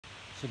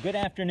So good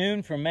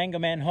afternoon from Mango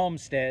Man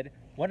Homestead.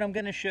 What I'm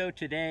going to show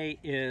today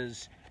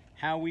is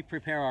how we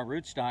prepare our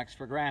rootstocks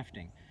for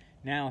grafting.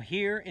 Now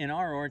here in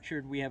our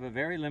orchard we have a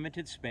very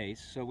limited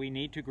space, so we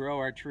need to grow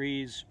our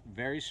trees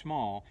very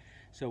small.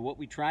 So what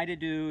we try to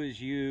do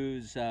is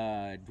use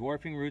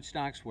dwarfing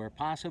rootstocks where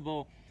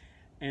possible,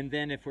 and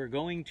then if we're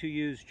going to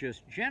use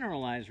just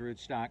generalized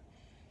rootstock,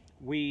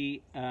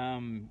 we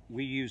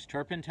use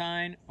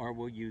turpentine or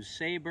we'll use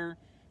saber.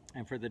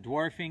 And for the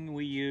dwarfing,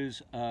 we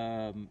use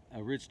a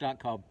rootstock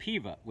called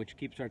piva, which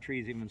keeps our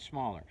trees even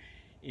smaller.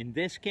 In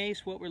this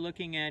case, what we're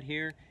looking at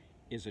here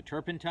is a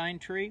turpentine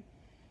tree.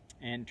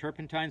 And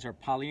turpentines are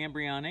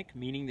polyembryonic,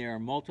 meaning there are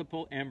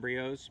multiple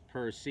embryos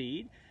per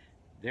seed.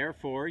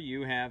 Therefore,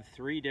 you have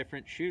 3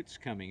 different shoots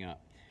coming up.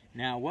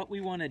 Now, what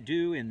we want to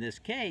do in this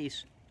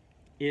case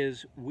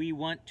is we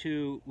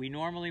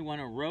normally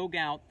want to rogue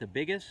out the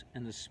biggest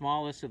and the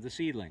smallest of the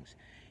seedlings.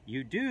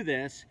 You do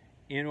this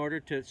in order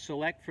to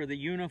select for the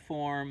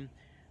uniform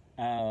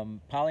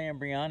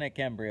polyembryonic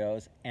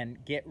embryos and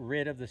get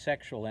rid of the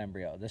sexual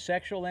embryo. The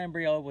sexual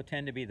embryo will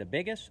tend to be the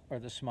biggest or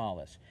the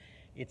smallest.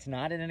 It's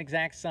not an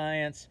exact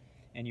science,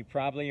 and you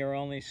probably are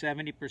only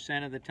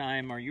 70% of the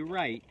time are you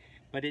right,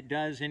 but it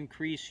does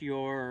increase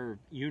your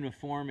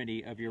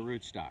uniformity of your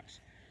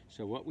rootstocks.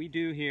 So what we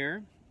do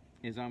here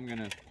is I'm going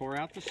to pour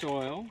out the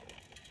soil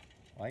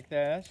like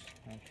this,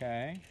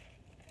 okay?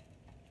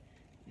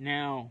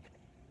 Now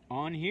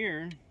on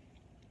here,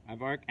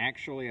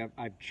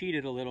 I've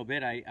cheated a little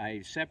bit.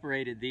 I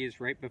separated these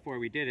right before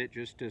we did it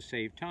just to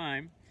save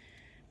time.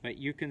 But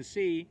you can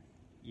see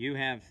you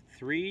have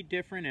 3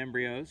 different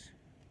embryos,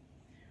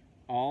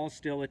 all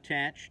still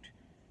attached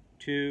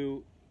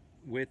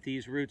with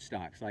these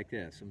rootstocks like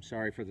this. I'm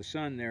sorry for the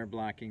sun there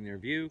blocking their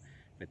view,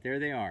 but there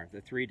they are,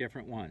 the 3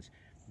 different ones.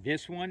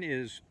 This one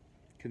is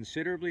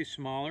considerably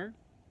smaller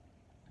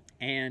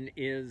and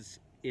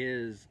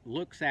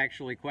looks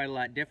actually quite a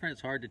lot different.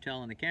 It's hard to tell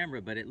on the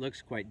camera, but it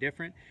looks quite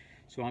different.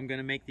 So I'm going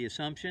to make the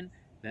assumption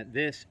that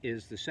this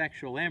is the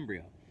sexual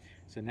embryo.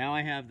 So now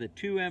I have the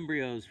 2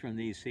 embryos from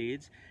these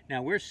seeds.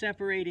 Now we're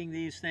separating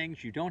these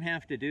things. You don't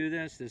have to do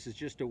this. This is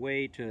just a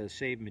way to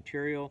save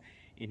material.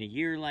 In a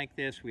year like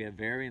this, we have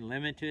very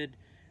limited,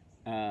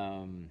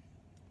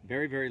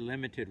 very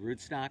limited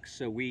rootstocks.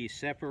 So we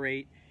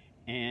separate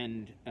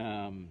and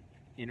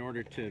in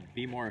order to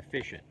be more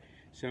efficient.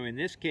 So in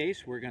this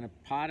case, we're going to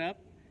pot up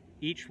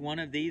each one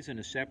of these in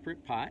a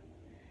separate pot,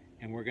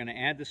 and we're going to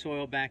add the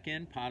soil back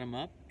in, pot them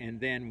up, and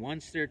then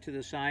once they're to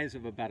the size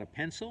of about a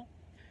pencil,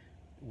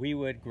 we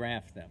would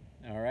graft them.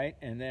 All right,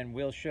 and then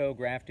we'll show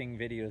grafting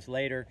videos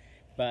later,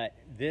 but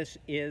this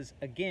is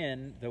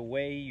again the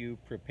way you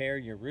prepare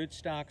your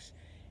rootstocks.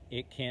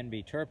 It can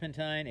be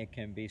turpentine, it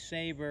can be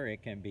saber,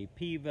 it can be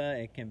piva,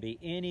 it can be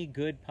any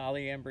good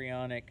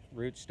polyembryonic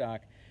rootstock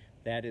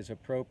that is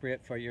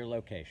appropriate for your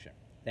location.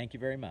 Thank you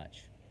very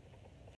much.